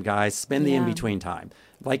in-between time, guys. Spend the Yeah. in-between time.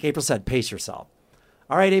 Like April said, pace yourself.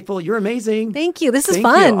 All right, April, you're amazing. Thank you. This is Thank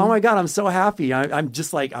fun. you. Oh my God, I'm so happy. I'm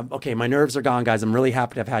just like, okay, my nerves are gone, guys. I'm really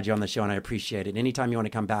happy to have had you on the show, and I appreciate it. Anytime you want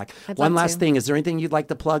to come back. One last thing, is there anything you'd like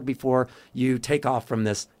to plug before you take off from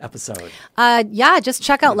this episode? Just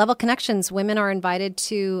check out Level Connections. Women are invited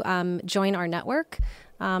to join our network.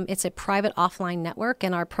 It's a private offline network,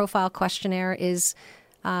 and our profile questionnaire is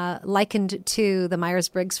likened to the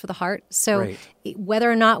Myers-Briggs for the heart. So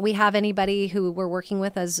whether or not we have anybody who we're working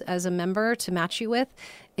with as a member to match you with,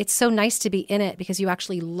 it's so nice to be in it because you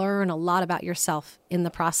actually learn a lot about yourself in the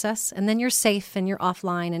process. And then you're safe and you're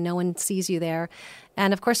offline and no one sees you there.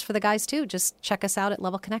 And of course, for the guys too, just check us out at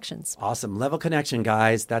Level Connections. Awesome. Level Connection,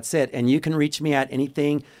 guys. That's it. And you can reach me at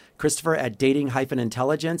anything, Christopher, at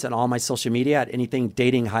Dating-Intelligence, and all my social media at anything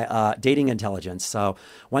Dating Intelligence. So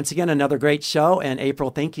once again, another great show. And April,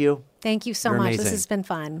 thank you. Thank you so You're much. amazing. This has been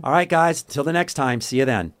fun. All right, guys. Till the next time. See you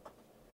then.